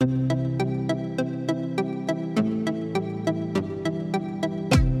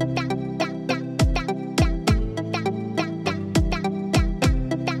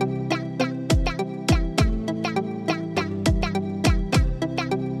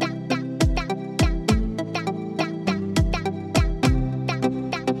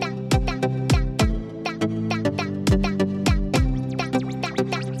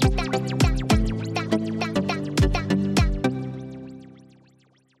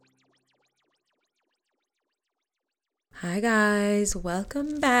Hi guys,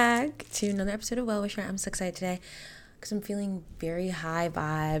 welcome back to another episode of Well Wisher. I'm so excited today because I'm feeling very high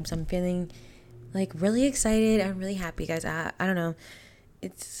vibes. I'm feeling like really excited. I'm really happy, guys. I don't know.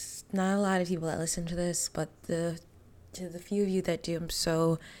 It's not a lot of people that listen to this, but to the few of you that do, I'm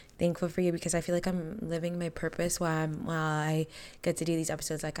so thankful for you because I feel like I'm living my purpose while I get to do these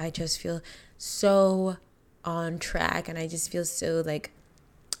episodes. Like I just feel so on track, and I just feel so like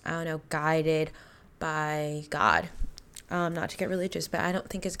I don't know, guided by God. Not to get religious, but I don't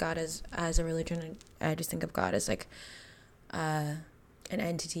think of God as a religion. I just think of God as like an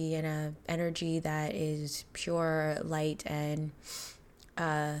entity and a energy that is pure light and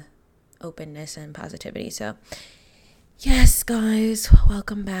openness and positivity. So yes, guys,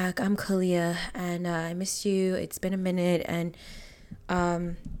 welcome back. I'm Kalia, and I missed you. It's been a minute, and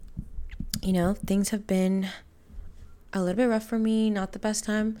things have been a little bit rough for me. Not the best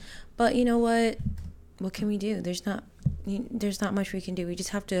time, but you know what? What can we do? There's not much we can do. We just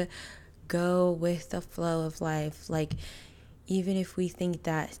have to go with the flow of life. Like, even if we think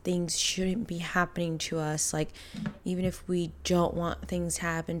that things shouldn't be happening to us, like, even if we don't want things to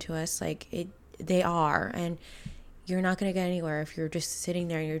happen to us, like, they are. And you're not going to get anywhere if you're just sitting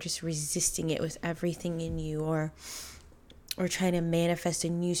there and you're just resisting it with everything in you, or trying to manifest a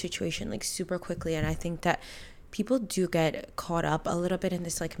new situation, like, super quickly. And I think that people do get caught up a little bit in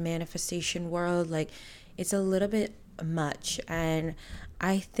this like manifestation world. Like it's a little bit much, and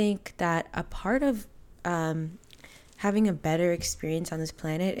I think that a part of having a better experience on this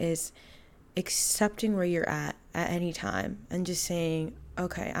planet is accepting where you're at any time and just saying,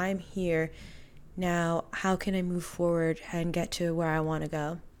 okay, I'm here now, how can I move forward and get to where I want to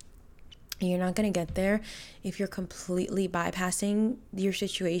go? You're not going to get there if you're completely bypassing your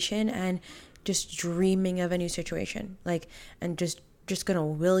situation and just dreaming of a new situation, like, and just gonna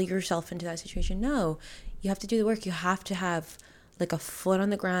will yourself into that situation. No, you have to do the work. You have to have like a foot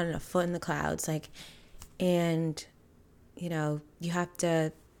on the ground and a foot in the clouds, like, and you have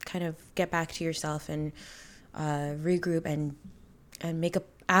to kind of get back to yourself and regroup and make a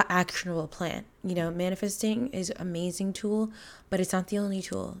actionable plan. Manifesting is an amazing tool, but it's not the only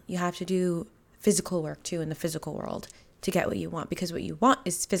tool. You have to do physical work too in the physical world to get what you want, because what you want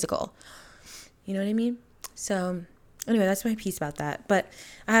is physical. You know what I mean? So anyway, that's my piece about that. But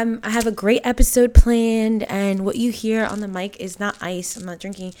I have a great episode planned, and what you hear on the mic is not ice. I'm not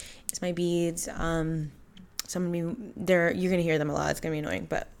drinking. It's my beads. You're gonna hear them a lot. It's gonna be annoying,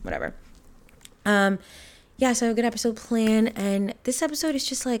 but whatever. Yeah, so a good episode plan, and this episode is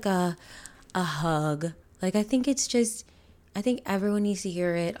just like a hug. Like I think everyone needs to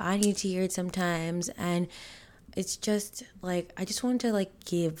hear it. I need to hear it sometimes, and it's just like I just wanted to like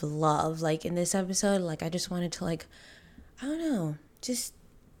give love. Like in this episode, like I just wanted to like, I don't know, just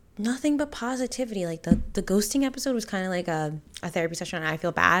nothing but positivity. Like the ghosting episode was kind of like a therapy session, and I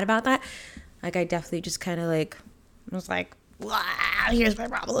feel bad about that. Like I definitely just kind of like was like, wow, here's my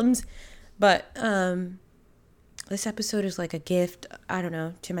problems. But this episode is like a gift, I don't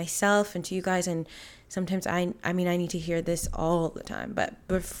know, to myself and to you guys. And sometimes I need to hear this all the time. But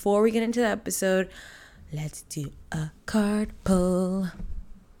before we get into the episode, let's do a card pull.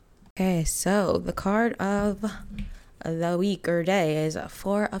 Okay, so the card of the week or day is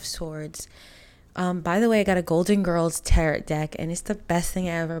Four of Swords. By the way, I got a Golden Girls tarot deck, and it's the best thing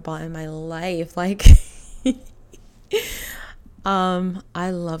I ever bought in my life. Like, I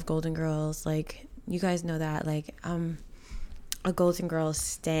love Golden Girls. Like, you guys know that. Like, I'm a Golden Girls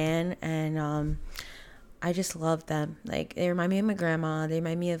stan, and I just love them. Like, they remind me of my grandma. They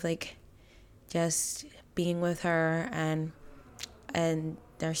remind me of like just being with her, and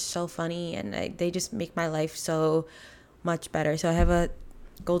they're so funny, and they just make my life so much better. So I have a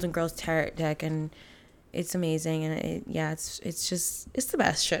Golden Girls tarot deck, and it's amazing, and it's the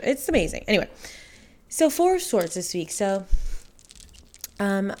best shit. It's amazing. Anyway, so Four of Swords this week. So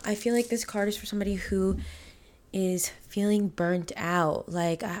I feel like this card is for somebody who is feeling burnt out.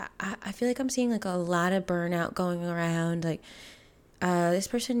 Like I feel like I'm seeing like a lot of burnout going around. Like this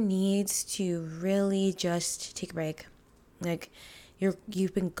person needs to really just take a break. Like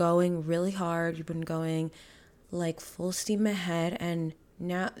you've been going really hard. You've been going like full steam ahead, and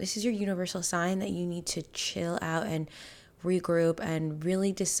now this is your universal sign that you need to chill out and regroup and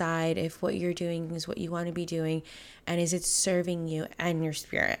really decide if what you're doing is what you want to be doing, and is it serving you and your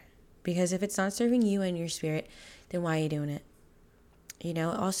spirit. Because if it's not serving you and your spirit, then why are you doing it?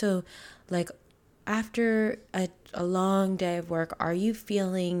 Also, like, after a long day of work, are you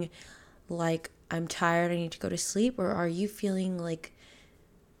feeling like, I'm tired, I need to go to sleep? Or are you feeling like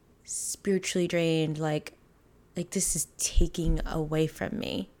spiritually drained, like this is taking away from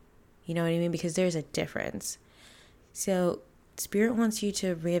me? You know what I mean? Because there's a difference. So Spirit wants you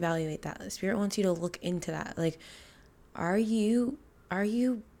to reevaluate that. Spirit wants you to look into that. Like, are you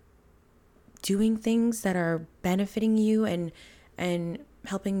doing things that are benefiting you and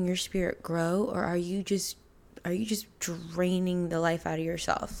helping your spirit grow, or are you just draining the life out of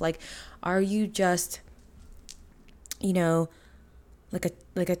yourself? Like, are you just,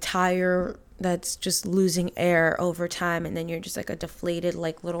 like a tire that's just losing air over time, and then you're just like a deflated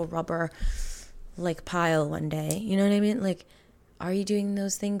like little rubber like pile one day? You know what I mean? Like, are you doing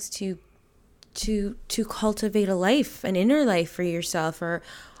those things to cultivate a life, an inner life for yourself, or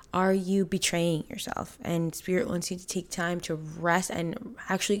are you betraying yourself? And Spirit wants you to take time to rest and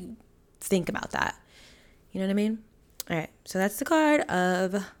actually think about that. You know what I mean? All right, so that's the card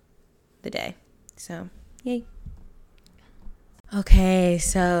of the day. So, yay. Okay,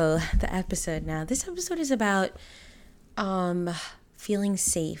 so the episode now. This episode is about feeling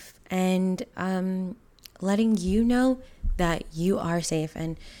safe and letting you know that you are safe.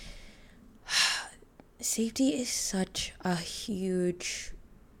 And safety is such a huge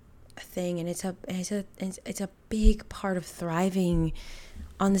thing, and it's a big part of thriving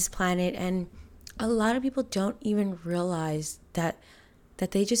on this planet. And a lot of people don't even realize that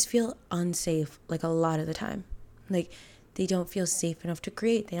they just feel unsafe, like, a lot of the time. Like, they don't feel safe enough to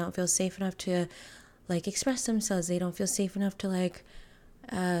create. They don't feel safe enough to like express themselves. They don't feel safe enough to like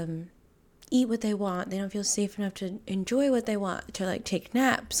eat what they want. They don't feel safe enough to enjoy what they want, to like take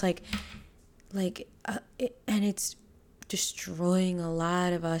naps, and it's destroying a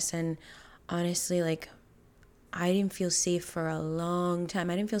lot of us. And honestly, like, I didn't feel safe for a long time.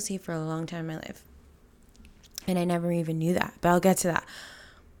 I didn't feel safe for a long time in my life, and I never even knew that, but I'll get to that.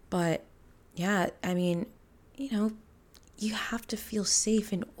 But yeah, I mean, you have to feel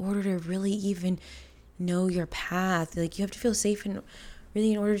safe in order to really even know your path. Like, you have to feel safe in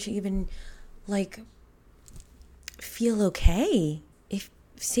order to even like feel okay. If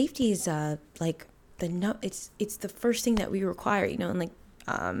safety is it's the first thing that we require, in like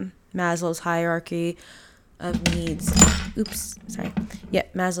Maslow's hierarchy of needs.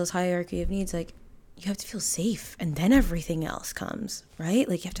 Maslow's hierarchy of needs. Like, you have to feel safe, and then everything else comes, right?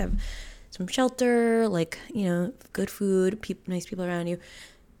 Like, you have to have some shelter, like, good food, nice people around you.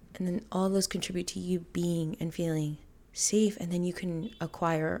 And then all those contribute to you being and feeling safe. And then you can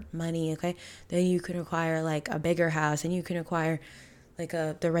acquire money, okay? Then you can acquire like a bigger house, and you can acquire like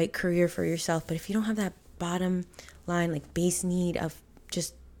the right career for yourself. But if you don't have that bottom line, like base need of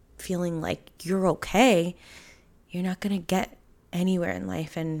just feeling like you're okay, you're not going to get anywhere in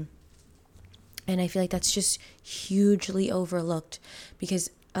life. And I feel like that's just hugely overlooked, because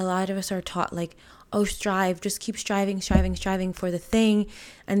a lot of us are taught like, oh, strive, just keep striving for the thing,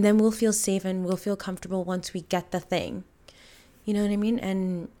 and then we'll feel safe and we'll feel comfortable once we get the thing. You know what I mean?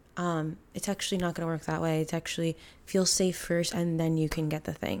 And it's actually not going to work that way. It's actually feel safe first, and then you can get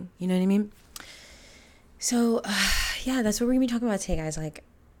the thing. You know what I mean? So yeah, that's what we're going to be talking about today, guys. Like,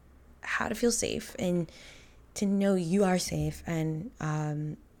 how to feel safe and to know you are safe. And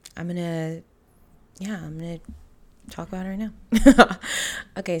I'm going to talk about it right now.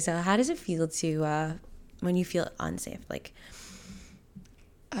 Okay, so how does it feel to when you feel unsafe? Like,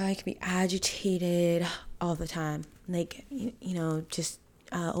 I can be agitated all the time, like, just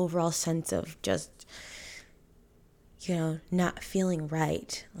overall sense of just not feeling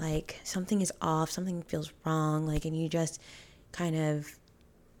right, like something is off, something feels wrong, like, and you just you're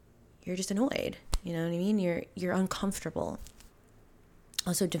just annoyed, you know what I mean? You're uncomfortable.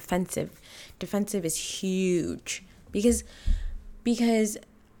 Also, defensive is huge. Because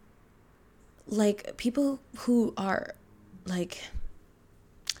like, people who are like,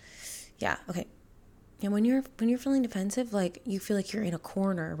 and when you're feeling defensive, like, you feel like you're in a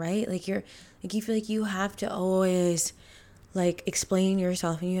corner, right? Like, you feel like you have to always like explain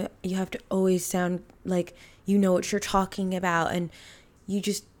yourself, and you have to always sound like you know what you're talking about, and you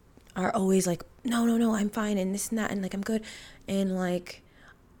just are always like, no, I'm fine, and this and that, and like, I'm good, and like,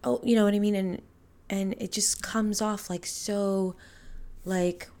 oh, you know what I mean? And it just comes off like, so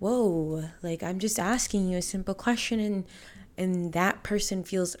like, whoa, like, I'm just asking you a simple question, and that person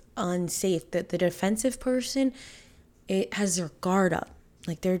feels unsafe. That the defensive person, it has their guard up,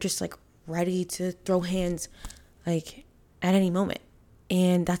 like, they're just like ready to throw hands like at any moment,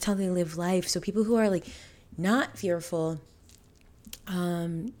 and that's how they live life. So people who are like not fearful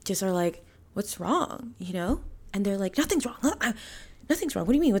just are like, what's wrong, and they're like, nothing's wrong. Nothing's wrong.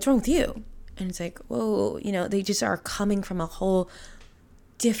 What do you mean? What's wrong with you? And it's like, whoa, they just are coming from a whole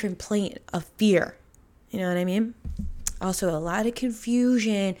different plane of fear. You know what I mean? Also, a lot of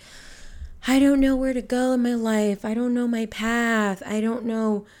confusion. I don't know where to go in my life. I don't know my path. I don't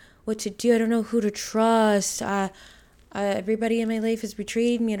know what to do. I don't know who to trust. Everybody in my life has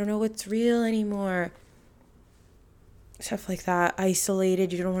betrayed me. I don't know what's real anymore. Stuff like that.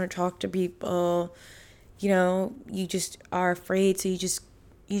 Isolated. You don't want to talk to people. You just are afraid. So you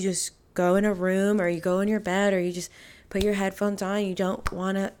just go in a room, or you go in your bed, or you just put your headphones on. You don't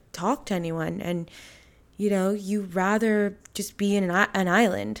want to talk to anyone. And, you rather just be in an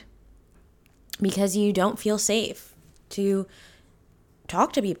island because you don't feel safe to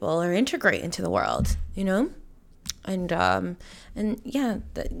talk to people or integrate into the world, And yeah,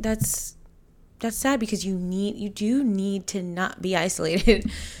 that's sad, because you do need to not be isolated,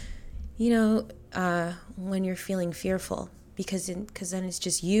 when you're feeling fearful, because then it's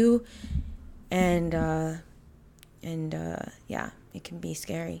just you, and yeah, it can be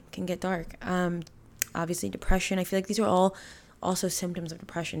scary, it can get dark. Obviously depression, I feel like these are all also symptoms of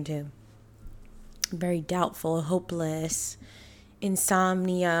depression too. Very doubtful, hopeless,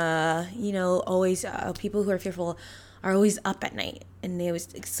 insomnia, always people who are fearful are always up at night, and they always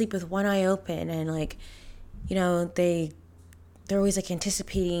sleep with one eye open, and they're always like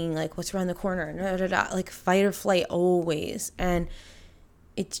anticipating like what's around the corner, like fight or flight always. And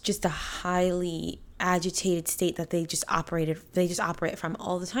it's just a highly agitated state that they just operate from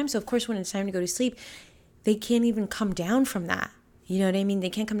all the time. So of course, when it's time to go to sleep, they can't even come down from that. You know what I mean? They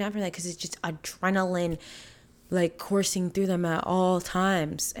can't come down from that because it's just adrenaline like coursing through them at all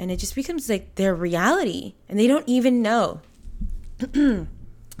times. And it just becomes like their reality, and they don't even know.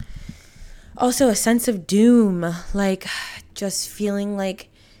 Also a sense of doom, like just feeling like,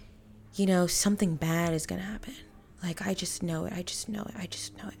 something bad is going to happen. Like, I just know it. I just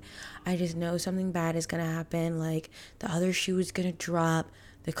know something bad is going to happen. Like, the other shoe is going to drop.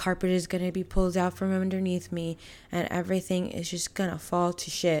 The carpet is going to be pulled out from underneath me. And everything is just going to fall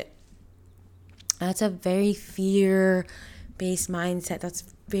to shit. That's a very fear-based mindset. That's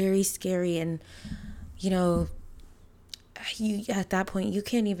very scary. And, you at that point, you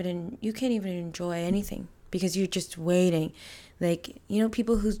can't even enjoy anything, because you're just waiting. Like,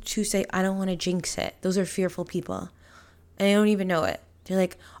 people who say, I don't want to jinx it. Those are fearful people. And they don't even know it. They're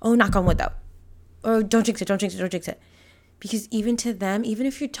like, oh, knock on wood though. Or don't jinx it. Because even to them, even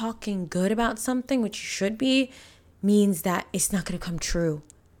if you're talking good about something, which you should be, means that it's not going to come true.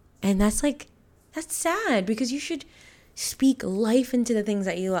 And that's sad, because you should speak life into the things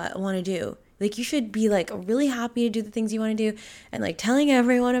that you want to do. Like, you should be like really happy to do the things you want to do, and like telling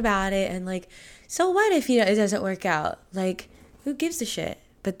everyone about it, and like, so what if it doesn't work out? Like, who gives a shit?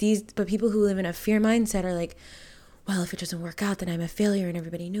 But people who live in a fear mindset are like, well, if it doesn't work out, then I'm a failure, and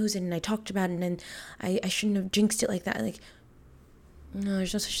everybody knows it, and I talked about it, and then I shouldn't have jinxed it like that. Like, no,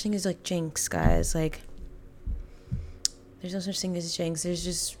 there's no such thing as like jinx, guys. Like, there's no such thing as jinx. There's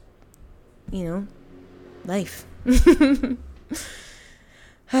just, life.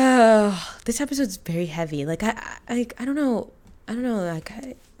 Oh, this episode's very heavy. Like, I don't know.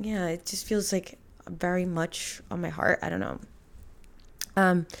 Like, yeah, it just feels like very much on my heart. I don't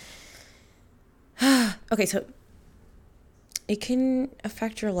know. Okay, so it can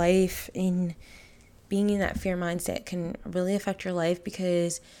affect your life. In being in that fear mindset can really affect your life,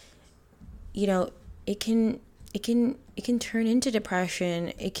 because, it can turn into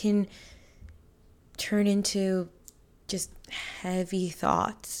depression. It can turn into just heavy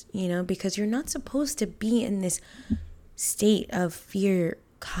thoughts, because you're not supposed to be in this state of fear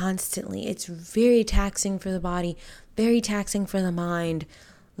constantly. It's very taxing for the body, very taxing for the mind,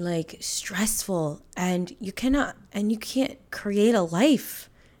 like stressful, and you can't create a life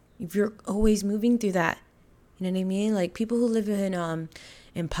if you're always moving through that. You know what I mean? Like, people who live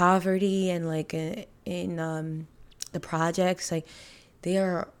in poverty and like in the projects, like they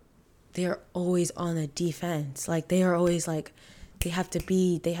are always on the defense. Like, they are always like, they have to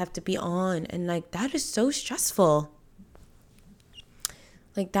be on, and like that is so stressful.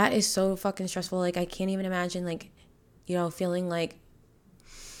 Like, that is so fucking stressful. Like, I can't even imagine, like, feeling like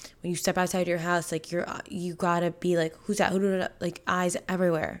when you step outside your house, like you gotta be like, who's that? Like, eyes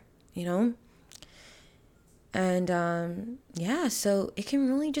everywhere, And yeah, so it can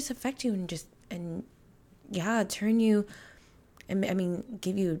really just affect you and turn you. I mean,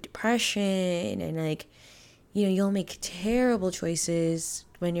 give you depression, and like, you'll make terrible choices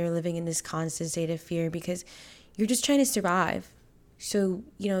when you're living in this constant state of fear, because you're just trying to survive. So,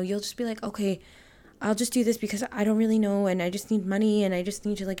 you'll just be like, okay, I'll just do this because I don't really know, and I just need money, and I just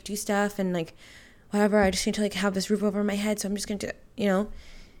need to like do stuff, and like whatever, I just need to like have this roof over my head, so I'm just going to,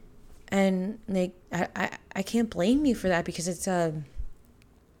 and like I can't blame you for that, because it's a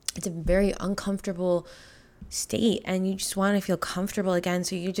very uncomfortable state, and you just want to feel comfortable again.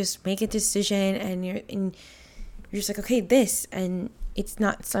 So you just make a decision, and you're just like, okay, this, and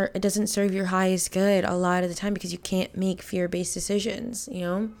it doesn't serve your highest good a lot of the time, because you can't make fear-based decisions, you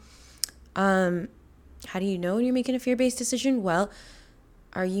know? How do you know when you're making a fear-based decision? Well,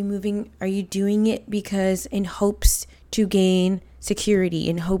 are you doing it because in hopes to gain security,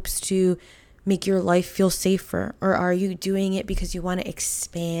 in hopes to make your life feel safer? Or are you doing it because you want to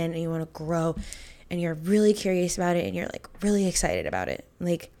expand and you want to grow and you're really curious about it and you're like really excited about it?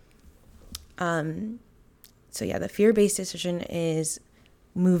 Like, so yeah, the fear-based decision is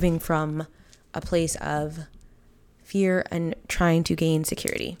moving from a place of fear and trying to gain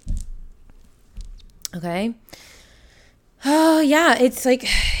security. Okay. Oh yeah, it's like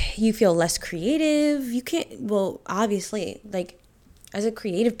you feel less creative. You can't, well, obviously, like as a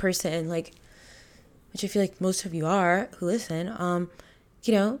creative person, like, which I feel like most of you are who listen,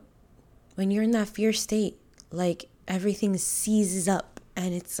 you know, when you're in that fear state, like everything seizes up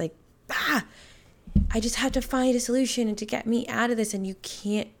and it's like, I just have to find a solution to get me out of this. And you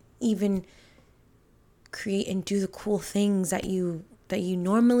can't even create and do the cool things that you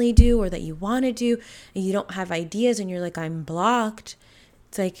normally do or that you want to do, and you don't have ideas and you're like, I'm blocked.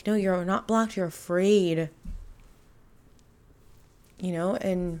 It's like, no, you're not blocked, you're afraid, you know,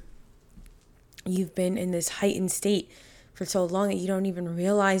 and you've been in this heightened state for so long that you don't even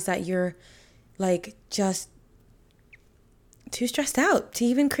realize that you're like just too stressed out to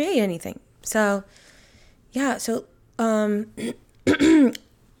even create anything. So yeah, so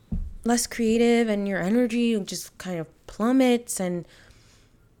less creative, and your energy just kind of plummets, and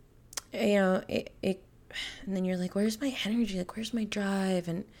you know it and then you're like, where's my energy, like where's my drive?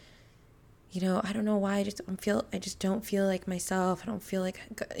 And you know, I don't know why, I just don't feel like myself. I don't feel like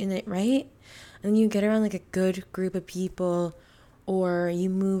in it, right? And then you get around like a good group of people, or you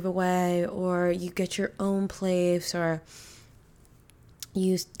move away, or you get your own place, or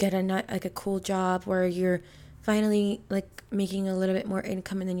you get a cool job where you're finally like making a little bit more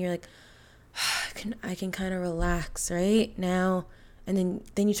income, and then you're like, I can kind of relax right now. And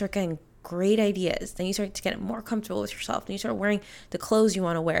then you start getting great ideas. Then you start to get more comfortable with yourself. Then you start wearing the clothes you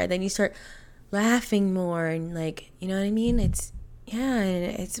want to wear. Then you start laughing more, and like, you know what I mean? It's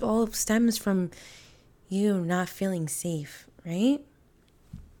all stems from you not feeling safe, right?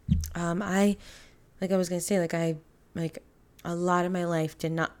 I was gonna say, I a lot of my life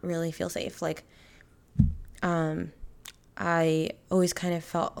did not really feel safe. Like, I always kind of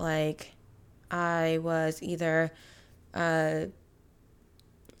felt like I was either, not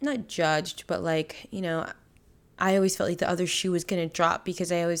judged, but like, you know, I always felt like the other shoe was going to drop,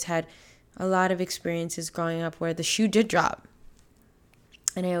 because I always had a lot of experiences growing up where the shoe did drop.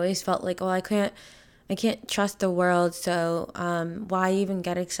 And I always felt like, well, I can't trust the world. So, why even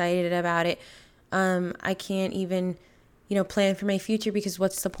get excited about it? I can't even, you know, plan for my future, because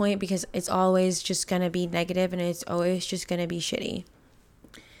what's the point? Because it's always just going to be negative, and it's always just going to be shitty.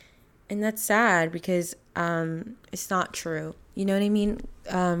 And that's sad, because it's not true. You know what I mean?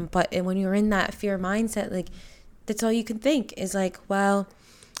 But when you're in that fear mindset, like, that's all you can think is like, well,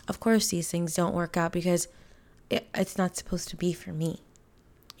 of course these things don't work out, because it's not supposed to be for me.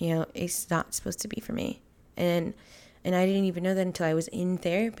 You know, it's not supposed to be for me. And I didn't even know that until I was in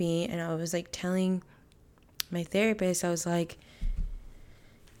therapy, and I was like telling my therapist, I was like,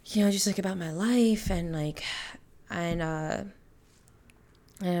 you know, just like about my life, and like, and I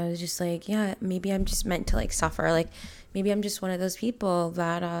was just like, yeah, maybe I'm just meant to like suffer. Like, maybe I'm just one of those people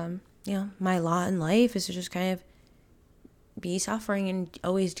that, you know, my lot in life is to just kind of be suffering and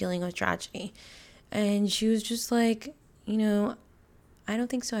always dealing with tragedy. And she was just like, you know, I don't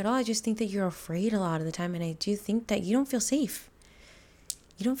think so at all. I just think that you're afraid a lot of the time. And I do think that you don't feel safe.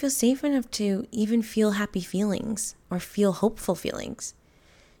 You don't feel safe enough to even feel happy feelings or feel hopeful feelings.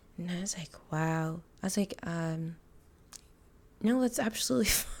 And I was like, wow. I was like, no, that's absolutely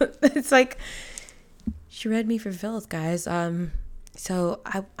it's like, she read me for filth, guys. So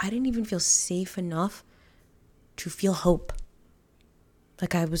I didn't even feel safe enough to feel hope.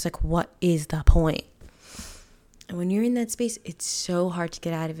 Like, I was like, what is the point? And when you're in that space, it's so hard to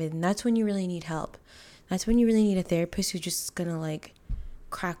get out of it. And that's when you really need help. That's when you really need a therapist who's just gonna like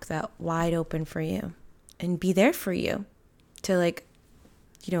crack that wide open for you and be there for you to, like,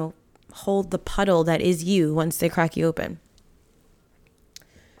 you know, hold the puddle that is you once they crack you open.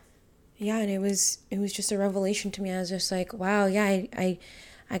 Yeah, and it was just a revelation to me. I was just like, wow, yeah,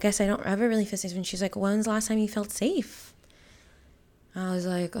 I guess I don't ever really feel safe. And she's like, when's the last time you felt safe? I was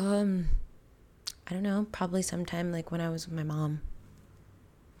like, I don't know, probably sometime like when I was with my mom.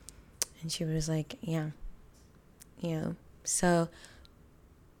 And she was like, yeah, you know, so,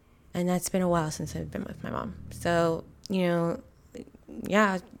 and that's been a while since I've been with my mom. So, you know,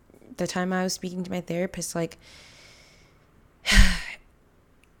 yeah, the time I was speaking to my therapist, like,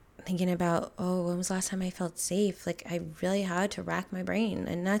 thinking about, oh, when was the last time I felt safe? Like, I really had to rack my brain,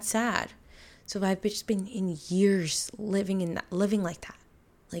 and that's sad. So I've just been in years living like that,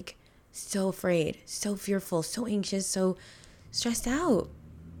 like so afraid, so fearful, so anxious, so stressed out.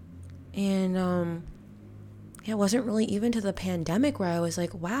 And it wasn't really even to the pandemic where I was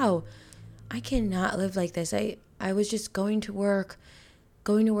like, wow, I cannot live like this. I was just going to work,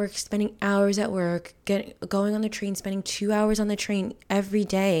 spending hours at work, going on the train, spending 2 hours on the train every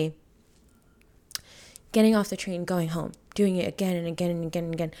day, getting off the train, going home, doing it again and again and again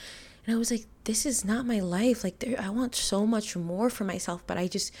and again. And I was like, this is not my life. Like, I want so much more for myself, but I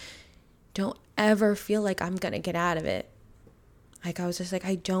just don't ever feel like I'm going to get out of it. Like, I was just like,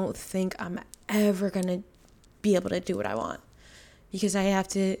 I don't think I'm ever going to be able to do what I want, because I have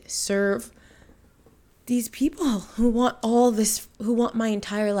to serve these people who want all this, who want my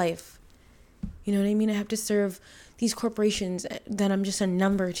entire life. You know what I mean? I have to serve these corporations that I'm just a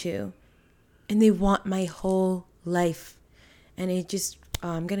number to, and they want my whole life. And it just,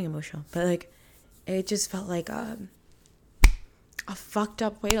 I'm getting emotional, but like, it just felt like a fucked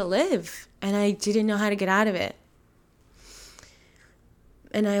up way to live, and I didn't know how to get out of it.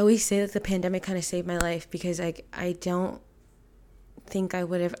 And I always say that the pandemic kind of saved my life, because I don't think I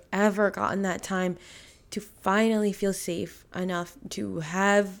would have ever gotten that time to finally feel safe enough to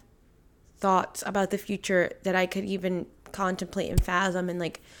have thoughts about the future that I could even contemplate and fathom. And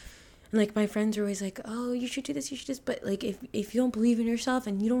like my friends are always like, oh, you should do this, you should do this. But like, if you don't believe in yourself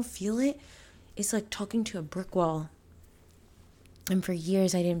and you don't feel it, it's like talking to a brick wall. And for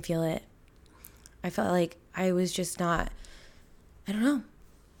years, I didn't feel it. I felt like I was just not, I don't know.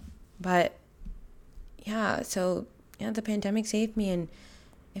 But yeah, so yeah, the pandemic saved me, and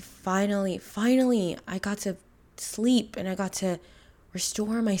it finally, I got to sleep, and I got to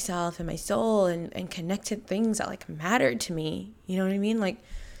restore myself and my soul and connect to things that like mattered to me. You know what I mean? Like,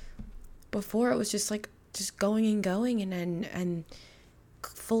 before it was just like, just going and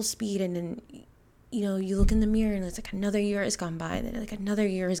full speed. And then, you know, you look in the mirror and it's like another year has gone by, and then like another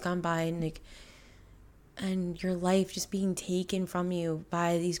year has gone by, and like, and your life just being taken from you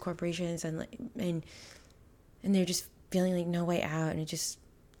by these corporations, and they're just feeling like no way out. And it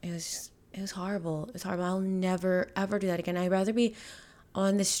was horrible. It's horrible. I'll never ever do that again. I'd rather be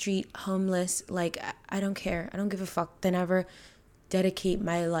on the street homeless, like, I don't care, I don't give a fuck, than ever dedicate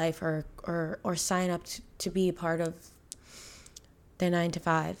my life or sign up to be a part of the 9 to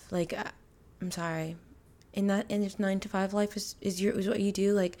 5. Like, I'm sorry, in this 9 to 5 life is what you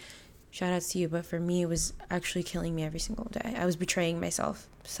do. Like, shout outs to you, but for me, it was actually killing me every single day. I was betraying myself.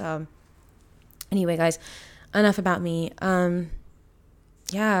 So anyway, guys, enough about me.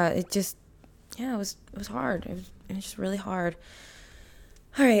 Yeah, it was hard. It was just really hard.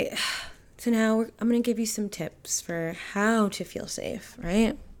 All right, so now I'm gonna give you some tips for how to feel safe.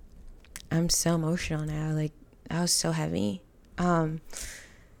 Right? I'm so emotional now. Like, I was so heavy.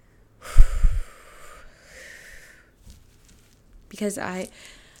 Because I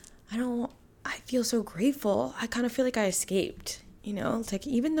feel so grateful. I kind of feel like I escaped, you know? It's like,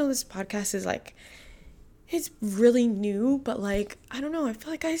 even though this podcast is like, it's really new, but like, I don't know, I feel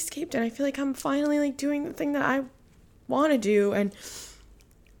like I escaped, and I feel like I'm finally like doing the thing that I want to do. And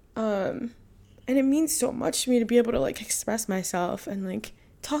it means so much to me to be able to like express myself and like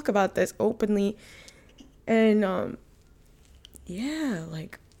talk about this openly. And yeah,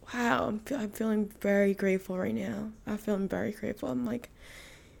 like, wow, I'm feeling very grateful right now. I'm feeling very grateful. I'm like,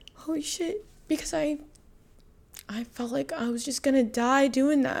 holy shit, because I felt like I was just gonna die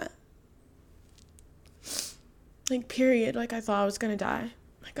doing that. Like, period. Like, I thought I was gonna die.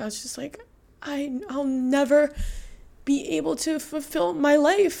 Like, I was just like, I'll never be able to fulfill my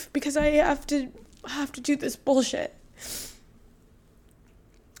life because I have to do this bullshit.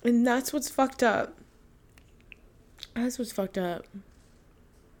 And that's what's fucked up. That's what's fucked up.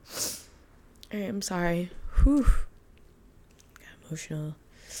 Alright, I'm sorry. Whew. Got emotional.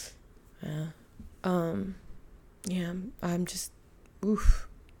 Yeah, I'm just, oof.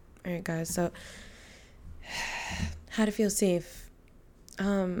 Alright, guys, so how to feel safe.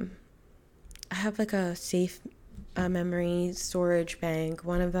 I have like a safe memory storage bank.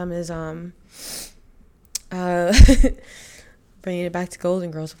 One of them is bringing it back to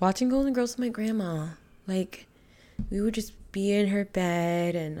Golden Girls. Watching Golden Girls with my grandma. Like, we would just be in her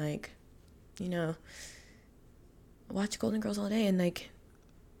bed and like, you know, watch Golden Girls all day. And like,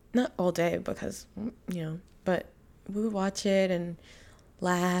 not all day because, you know, but we would watch it and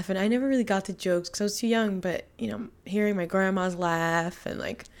laugh. And I never really got the jokes because I was too young, but, you know, hearing my grandma's laugh and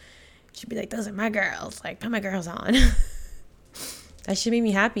like, she'd be like, those are my girls, like, put my girls on. That should make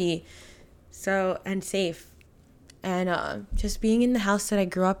me happy. So, and safe. And just being in the house that I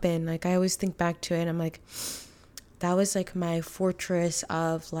grew up in, like I always think back to it and I'm like, that was like my fortress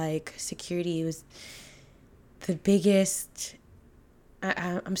of like security. It was the biggest.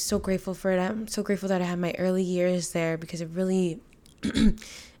 I'm so grateful for it. I'm so grateful that I had my early years there, because it really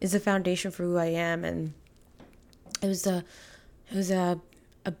is the foundation for who I am. And it was a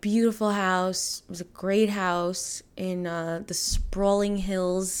beautiful house. It was a great house in the sprawling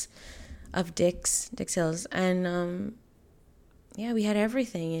hills of Dix Hills. And yeah, we had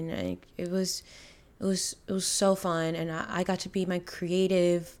everything, and it was so fun. And I got to be my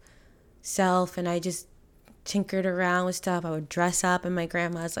creative self, and I just tinkered around with stuff. I would dress up in my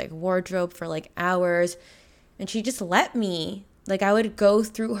grandma's like wardrobe for like hours, and she just let me. Like, I would go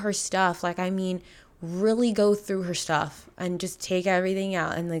through her stuff, like, I mean, really go through her stuff and just take everything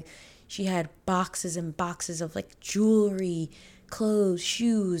out. And like, she had boxes and boxes of like jewelry, clothes,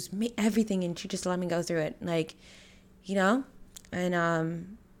 shoes, everything, and she just let me go through it, like, you know.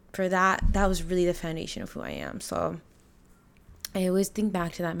 And for that was really the foundation of who I am. So I always think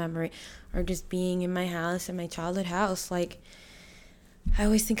back to that memory, or just being in my house, in my childhood house. Like, I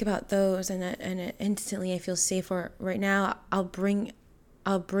always think about those, and instantly I feel safe. Or right now, I'll bring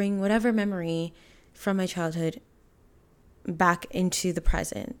whatever memory from my childhood back into the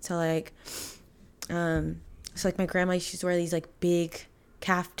present. So like, my grandma used to wear these like big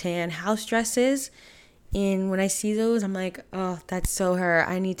caftan house dresses. And when I see those, I'm like, oh, that's so her.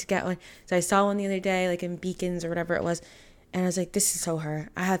 I need to get one. So I saw one the other day, like in Beacons or whatever it was. And I was like, this is so her.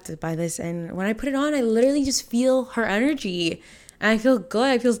 I have to buy this. And when I put it on, I literally just feel her energy. And I feel good.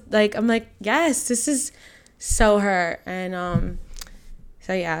 I feel like, I'm like, yes, this is so her. And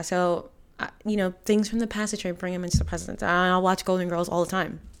so yeah. So, you know, things from the past, I try to bring them into the present. And I'll watch Golden Girls all the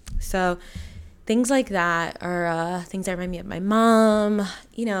time. So things like that are things that remind me of my mom,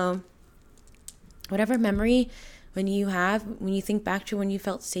 you know. Whatever memory when you think back to when you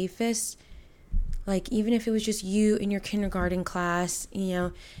felt safest, like even if it was just you in your kindergarten class, you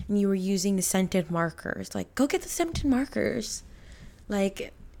know, and you were using the scented markers, like go get the scented markers,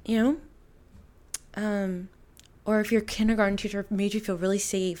 like, you know, or if your kindergarten teacher made you feel really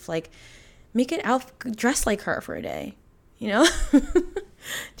safe, like make it dress like her for a day, you know,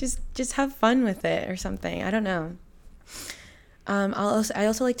 just have fun with it or something. I don't know. I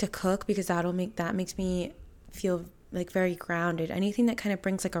also like to cook, because that makes me feel like very grounded. Anything that kind of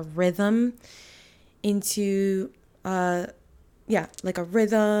brings like a rhythm into, like a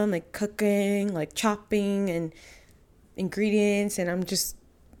rhythm, like cooking, like chopping and ingredients, and I'm just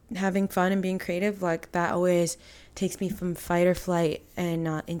having fun and being creative, like that always takes me from fight or flight and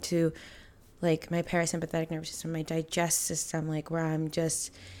into like my parasympathetic nervous system, my digest system, like where I'm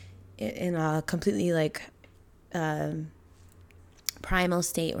just in a completely like, primal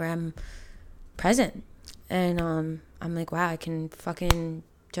state where I'm present. And I'm like, wow, I can fucking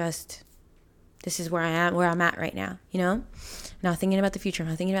just, this is where I'm at right now, you know? Not thinking about the future, I'm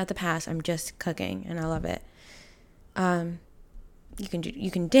not thinking about the past, I'm just cooking, and I love it.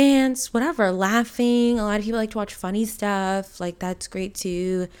 You can dance, whatever, laughing. A lot of people like to watch funny stuff, like that's great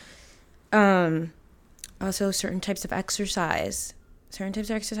too. Also certain types of exercise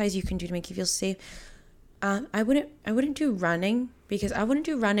you can do to make you feel safe. I wouldn't do running, because I wouldn't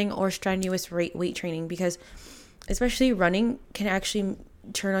do running or strenuous weight training, because especially running can actually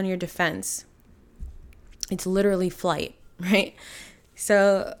turn on your defense. It's literally flight, right?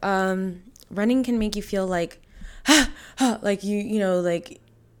 So running can make you feel like like you know, like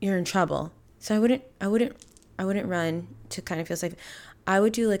you're in trouble. So I wouldn't run to kind of feel safe. I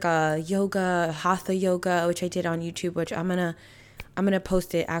would do like a yoga, hatha yoga, which I did on YouTube, which I'm gonna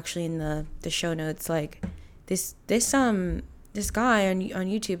post it actually in the show notes. Like this guy on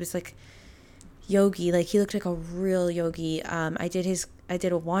YouTube is like yogi, like he looked like a real yogi. I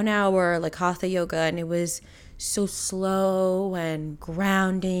did a 1 hour like hatha yoga, and it was so slow and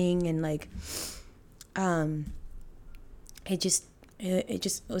grounding, and like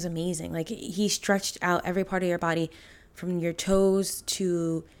it was amazing. Like he stretched out every part of your body from your toes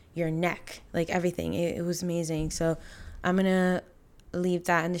to your neck, like everything. It was amazing. So I'm gonna leave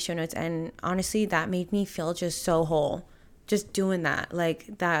that in the show notes. And honestly, that made me feel just so whole, just doing that,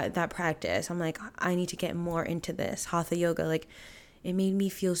 like that practice. I'm like, I need to get more into this hatha yoga. Like it made me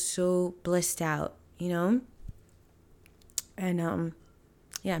feel so blissed out, you know. And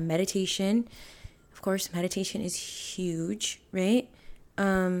yeah, meditation, of course, meditation is huge, right?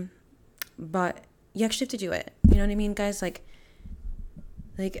 But you actually have to do it, you know what I mean, guys? Like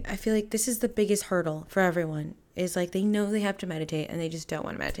I feel like this is the biggest hurdle for everyone, is like they know they have to meditate and they just don't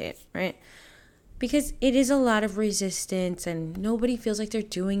want to meditate, right? Because it is a lot of resistance and nobody feels like they're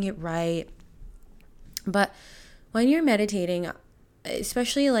doing it right. But when you're meditating,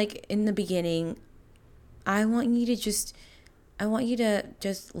 especially like in the beginning, I want you to just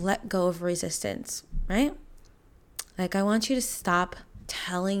let go of resistance, right? Like, I want you to stop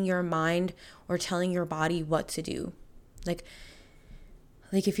telling your mind or telling your body what to do. Like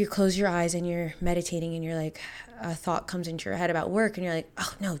if you close your eyes and you're meditating and you're like, a thought comes into your head about work and you're like,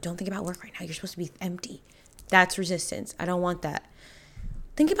 oh no, don't think about work right now. You're supposed to be empty. That's resistance. I don't want that.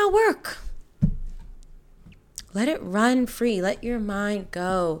 Think about work. Let it run free. Let your mind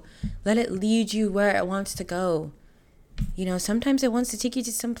go. Let it lead you where it wants to go. You know, sometimes it wants to take you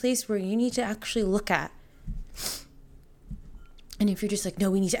to some place where you need to actually look at. And if you're just like, no,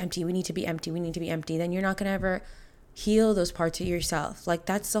 we need to empty, we need to be empty, then you're not going to ever heal those parts of yourself. Like,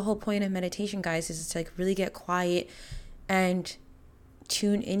 that's the whole point of meditation, guys, is to like really get quiet and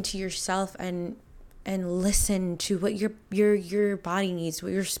tune into yourself and listen to what your body needs,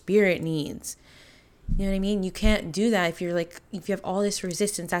 what your spirit needs. You know what I mean? You can't do that if you have all this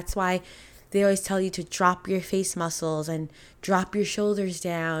resistance. That's why they always tell you to drop your face muscles and drop your shoulders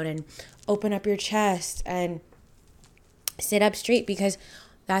down and open up your chest and sit up straight, because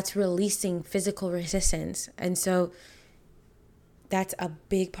that's releasing physical resistance. And so that's a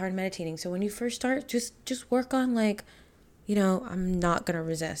big part of meditating. So when you first start, just work on like, you know, I'm not going to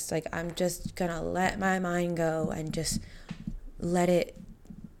resist. Like, I'm just going to let my mind go and just let it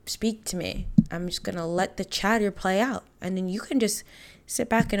speak to me. I'm just going to let the chatter play out. And then you can just sit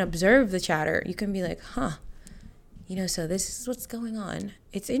back and observe the chatter. You can be like, huh, you know, so this is what's going on.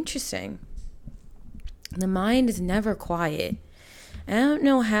 It's interesting. The mind is never quiet. And I don't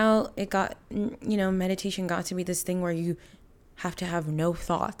know how it got, you know, meditation got to be this thing where you have to have no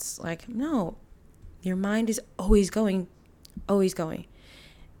thoughts. Like, no, your mind is always going.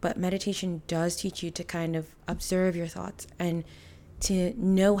 But meditation does teach you to kind of observe your thoughts and to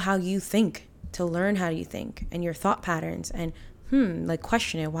know how you think, to learn how you think and your thought patterns, and like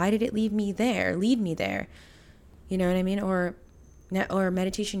question it. Why did it lead me there? You know what I mean? Or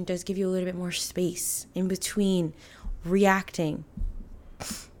meditation does give you a little bit more space in between reacting.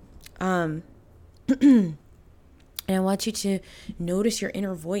 And I want you to notice your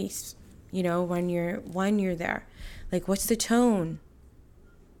inner voice, you know, when you're there. Like, what's the tone?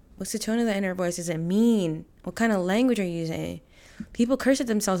 What's the tone of the inner voice? Is it mean? What kind of language are you using? People curse at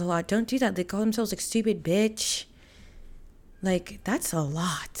themselves a lot. Don't do that. They call themselves like stupid bitch. Like, that's a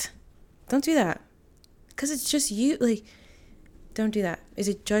lot. Don't do that. Because it's just you. Like, don't do that. Is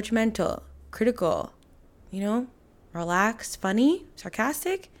it judgmental, critical, you know, relaxed, funny,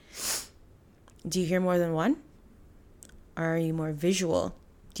 sarcastic? Do you hear more than one? Or are you more visual?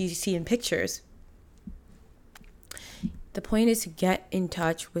 Do you see in pictures? The point is to get in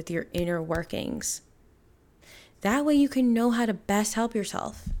touch with your inner workings. That way you can know how to best help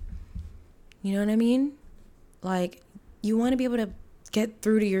yourself. You know what I mean? Like, you want to be able to get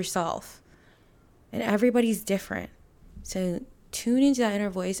through to yourself. And everybody's different. So tune into that inner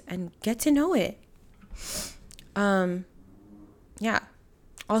voice and get to know it. Yeah.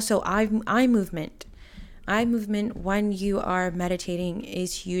 Also, eye movement. Eye movement when you are meditating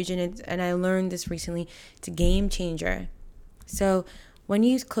is huge, and I learned this recently. It's a game changer. So when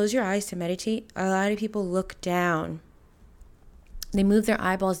you close your eyes to meditate, a lot of people look down. They move their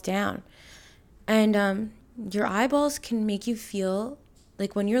eyeballs down. And your eyeballs can make you feel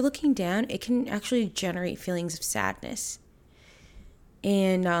like, when you're looking down, it can actually generate feelings of sadness.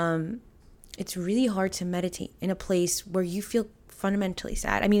 And it's really hard to meditate in a place where you feel fundamentally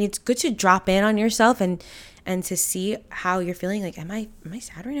sad. I mean, it's good to drop in on yourself and to see how you're feeling. Like, am I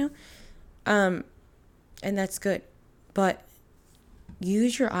sad right now? And that's good. But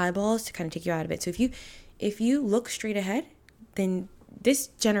use your eyeballs to kind of take you out of it. So if you look straight ahead, then this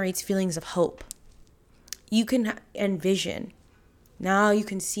generates feelings of hope. You can envision. Now you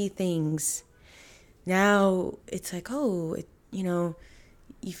can see things. Now it's like, you know,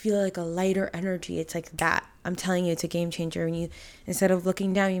 you feel like a lighter energy. It's like that. I'm telling you, it's a game changer. When you, instead of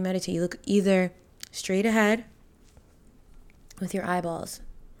looking down, you meditate. You look either straight ahead with your eyeballs,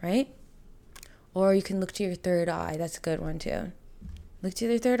 right? Or you can look to your third eye. That's a good one too. Look to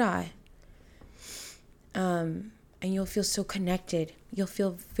your third eye. And you'll feel so connected. You'll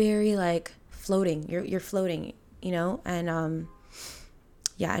feel very like floating. You're floating, you know? And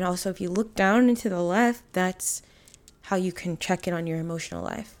yeah, and also if you look down and to the left, that's how you can check in on your emotional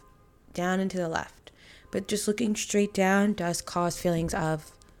life. Down and to the left. But just looking straight down does cause feelings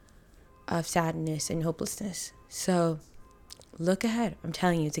of sadness and hopelessness. So look ahead. I'm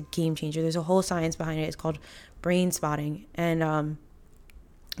telling you, it's a game changer. There's a whole science behind it. It's called brain spotting. And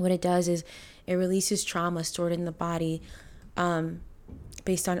what it does is it releases trauma stored in the body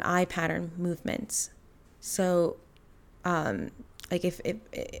based on eye pattern movements. So Like if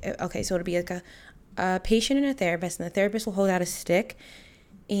okay, so it'll be like a patient and a therapist, and the therapist will hold out a stick,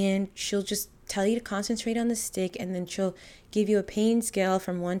 and she'll just tell you to concentrate on the stick, and then she'll give you a pain scale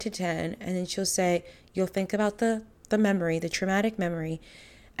from 1 to 10, and then she'll say, you'll think about the memory, the traumatic memory,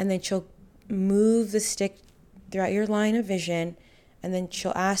 and then she'll move the stick throughout your line of vision, and then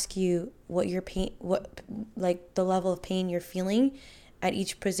she'll ask you what your pain, what like the level of pain you're feeling at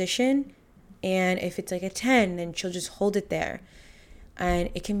each position. And if it's like a 10, then she'll just hold it there. And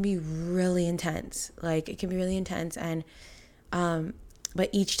it can be really intense. Like, it can be really intense. And, but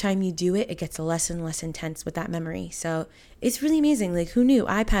each time you do it, it gets less and less intense with that memory. So it's really amazing. Like, who knew?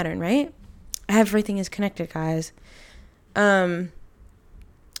 Eye pattern, right? Everything is connected, guys. Also,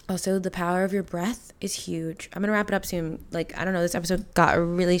 the power of your breath is huge. I'm going to wrap it up soon. Like, I don't know, this episode got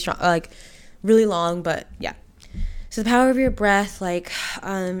really strong, like really long, but yeah. So the power of your breath, like,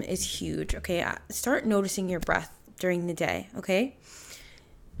 is huge. Okay. Start noticing your breath during the day. Okay.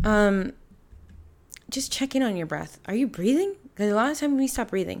 Just check in on your breath. Are you breathing? Because a lot of times we stop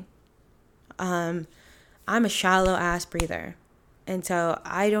breathing. I'm a shallow ass breather. And so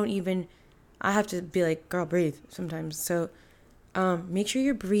I have to be like, girl, breathe sometimes. So, make sure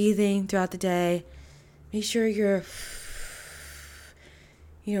you're breathing throughout the day. Make sure you're,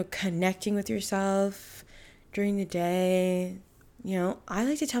 connecting with yourself during the day. I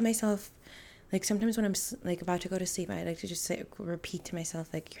like to tell myself, like, sometimes when I'm like about to go to sleep, I like to just repeat to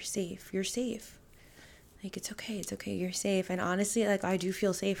myself, like, you're safe. Like, it's okay, you're safe. And honestly, like, I do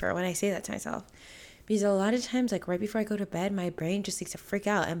feel safer when I say that to myself. Because a lot of times, like, right before I go to bed, my brain just likes to freak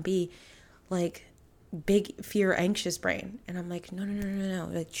out and be, like, big fear, anxious brain. And I'm like, no.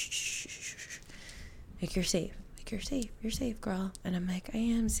 Like, shh. Like, you're safe. Like, you're safe, girl. And I'm like, I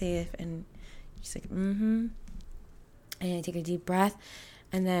am safe. And she's like, And I take a deep breath.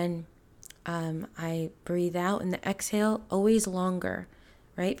 And then I breathe out. And the exhale, always longer,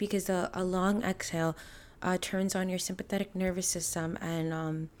 right? Because a long exhale turns on your sympathetic nervous system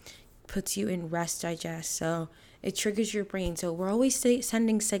and puts you in rest digest. So it triggers your brain. So we're always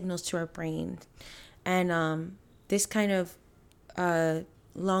sending signals to our brain. And this kind of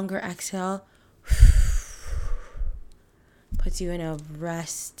longer exhale puts you in a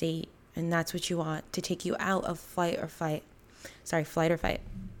rest state. And that's what you want, to take you out of flight or fight. So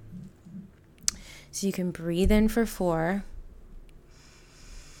you can breathe in for 4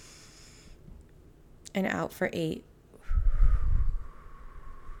 and out for 8.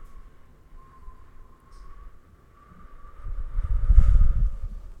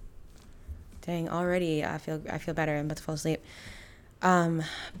 Dang, already I feel better. I'm about to fall asleep.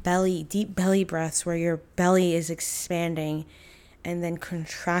 Deep belly breaths where your belly is expanding and then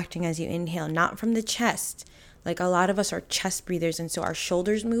contracting as you inhale, not from the chest. Like, a lot of us are chest breathers, and so our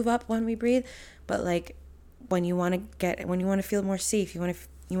shoulders move up when we breathe. But like, when you want to feel more safe, you want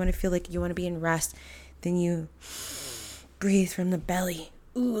to feel like you want to be in rest, then you breathe from the belly,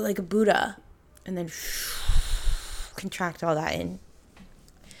 like a Buddha, and then contract all that in.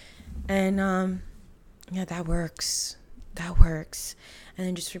 And that works. And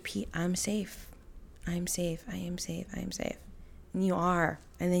then just repeat, I'm safe. I am safe. And you are,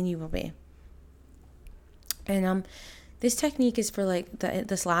 and then you will be. And this technique is for, like,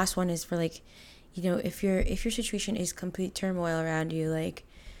 this last one is for, like, if your situation is complete turmoil around you, like,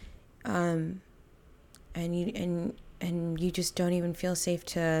 and you just don't even feel safe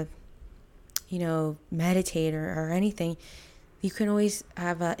to, meditate or anything, you can always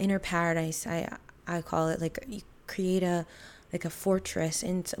have an inner paradise. I call it, like, you create a fortress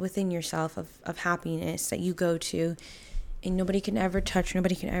within yourself of happiness that you go to, and nobody can ever touch,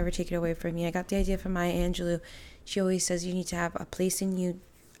 nobody can ever take it away from you. I got the idea from Maya Angelou. She always says you need to have a place in you.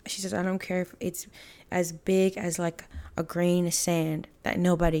 She says, I don't care if it's as big as, like, a grain of sand that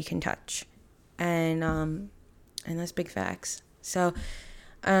nobody can touch. And that's big facts. So,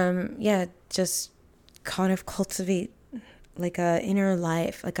 just kind of cultivate, like, a inner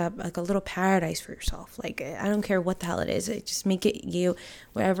life, like a little paradise for yourself. Like, I don't care what the hell it is. Just make it you,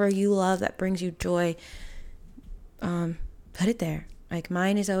 whatever you love that brings you joy. Put it there. Like,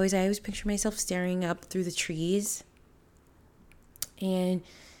 mine is I always picture myself staring up through the trees, and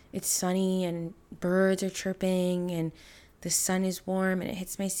it's sunny and birds are chirping and the sun is warm and it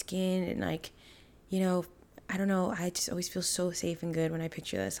hits my skin, and, like, I don't know, I just always feel so safe and good when I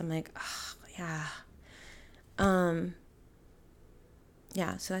picture this. I'm like, oh, yeah.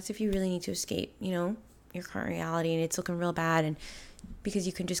 Yeah, so that's if you really need to escape, your current reality and it's looking real bad, and because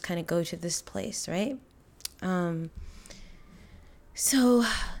you can just kind of go to this place, right? So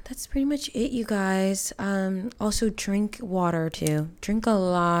that's pretty much it, you guys. Also, drink water too. Drink a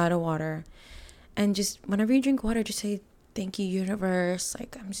lot of water. And just whenever you drink water, just say thank you, universe.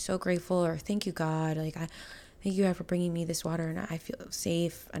 Like, I'm so grateful, or thank you, God. Like, I thank you, God, for bringing me this water, and I feel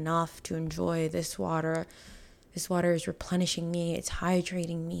safe enough to enjoy this water. This water is replenishing me. It's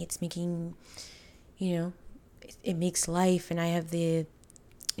hydrating me. It's making, it makes life, and I have the,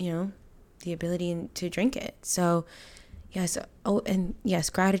 the ability to drink it. So, yes. Oh, and yes,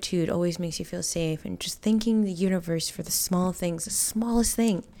 gratitude always makes you feel safe, and just thanking the universe for the small things, the smallest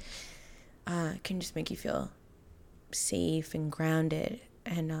thing, can just make you feel safe and grounded.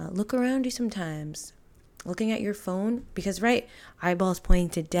 And look around you sometimes. Looking at your phone, because eyeballs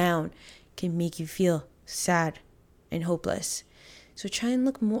pointed down can make you feel sad and hopeless. So try and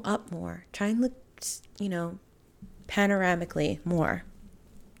look up more. Try and look, panoramically more.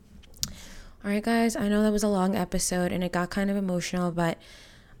 All right, guys, I know that was a long episode and it got kind of emotional, but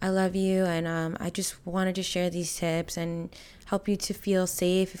I love you, and I just wanted to share these tips and help you to feel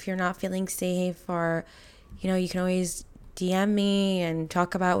safe if you're not feeling safe, or, you can always DM me and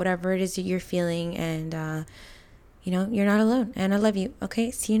talk about whatever it is that you're feeling, and, you're not alone, and I love you.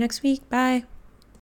 Okay, see you next week. Bye.